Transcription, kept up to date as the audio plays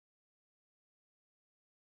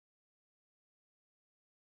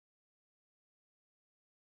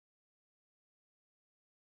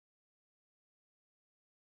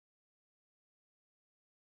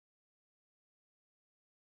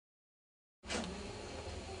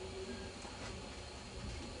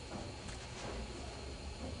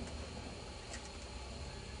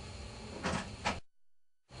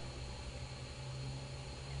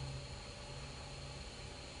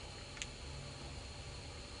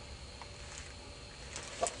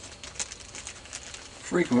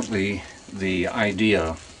Frequently, the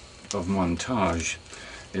idea of montage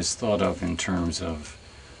is thought of in terms of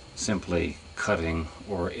simply cutting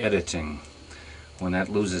or editing, when that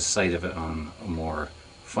loses sight of it on a more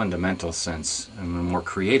fundamental sense and a more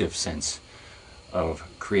creative sense of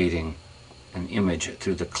creating an image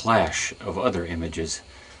through the clash of other images.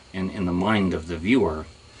 And in the mind of the viewer,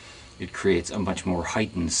 it creates a much more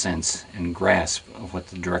heightened sense and grasp of what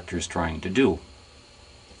the director is trying to do.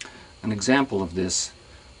 An example of this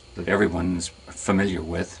that everyone is familiar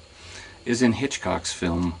with is in Hitchcock's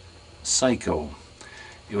film Psycho.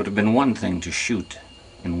 It would have been one thing to shoot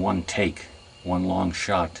in one take, one long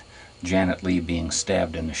shot, Janet Leigh being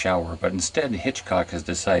stabbed in the shower, but instead Hitchcock has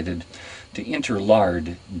decided to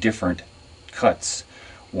interlard different cuts,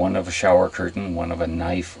 one of a shower curtain, one of a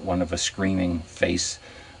knife, one of a screaming face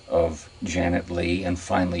of Janet Leigh, and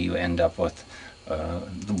finally you end up with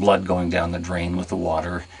the blood going down the drain with the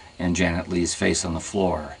water and Janet Leigh's face on the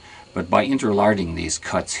floor. But by interlarding these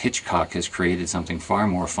cuts, Hitchcock has created something far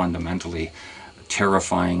more fundamentally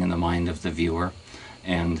terrifying in the mind of the viewer,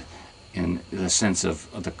 and in the sense of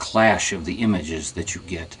the clash of the images that you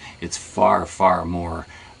get, it's far, far more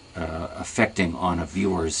affecting on a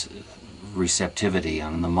viewer's receptivity,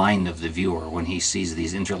 on the mind of the viewer when he sees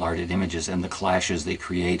these interlarded images and the clashes they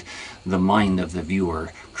create. The mind of the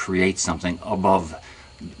viewer creates something above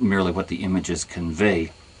merely what the images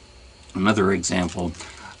convey. Another example,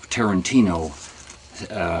 Tarantino,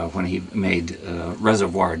 when he made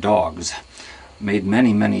Reservoir Dogs, made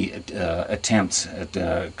many attempts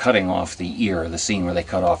at cutting off the ear, the scene where they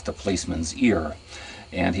cut off the policeman's ear.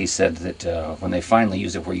 And he said that when they finally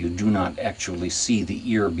use it where you do not actually see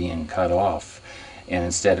the ear being cut off, and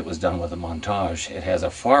instead it was done with a montage, it has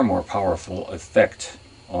a far more powerful effect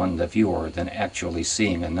on the viewer than actually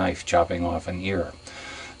seeing a knife chopping off an ear.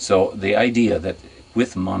 So the idea that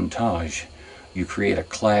with montage you create a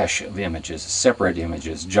clash of images, separate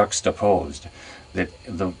images, juxtaposed, that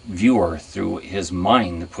the viewer, through his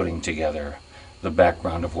mind putting together the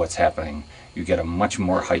background of what's happening, you get a much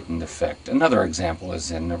more heightened effect. Another example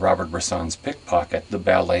is in Robert Bresson's Pickpocket, the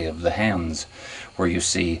ballet of the hands, where you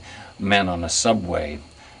see men on a subway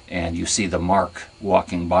and you see the mark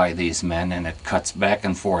walking by these men, and it cuts back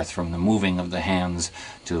and forth from the moving of the hands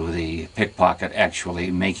to the pickpocket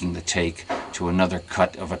actually making the take, to another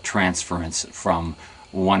cut of a transference from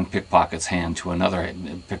one pickpocket's hand to another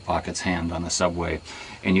pickpocket's hand on the subway,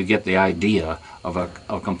 and you get the idea of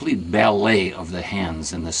a complete ballet of the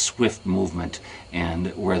hands and the swift movement, and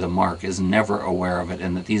where the mark is never aware of it,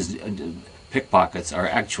 and that these pickpockets are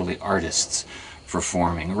actually artists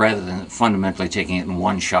performing, rather than fundamentally taking it in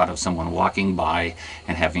one shot of someone walking by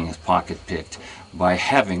and having his pocket picked. By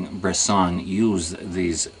having Bresson use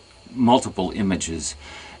these multiple images,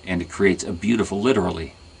 and it creates a beautiful,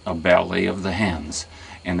 literally, a ballet of the hands,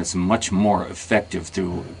 and it's much more effective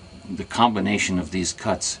through the combination of these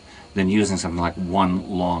cuts than using something like one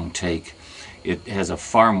long take. It has a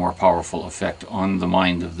far more powerful effect on the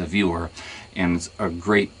mind of the viewer, and it's a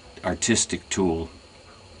great artistic tool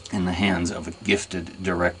in the hands of a gifted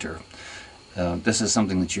director. This is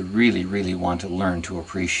something that you really want to learn to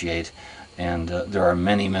appreciate, and there are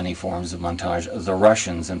many forms of montage. The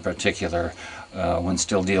Russians in particular, when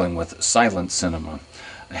still dealing with silent cinema,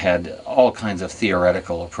 had all kinds of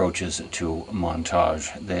theoretical approaches to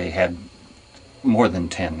montage. They had more than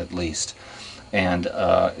 10 at least, and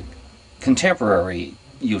contemporary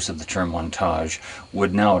use of the term montage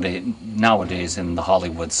would nowadays in the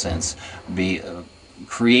Hollywood sense be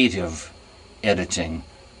creative editing,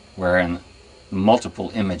 wherein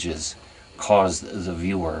multiple images cause the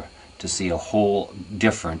viewer to see a whole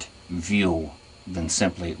different view than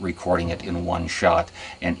simply recording it in one shot.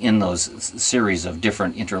 And in those series of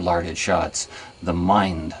different interlarded shots, the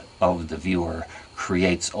mind of the viewer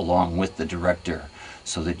creates along with the director,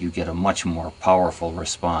 so that you get a much more powerful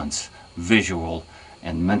response, visual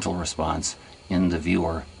and mental response, in the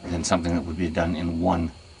viewer than something that would be done in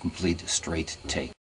one complete straight take.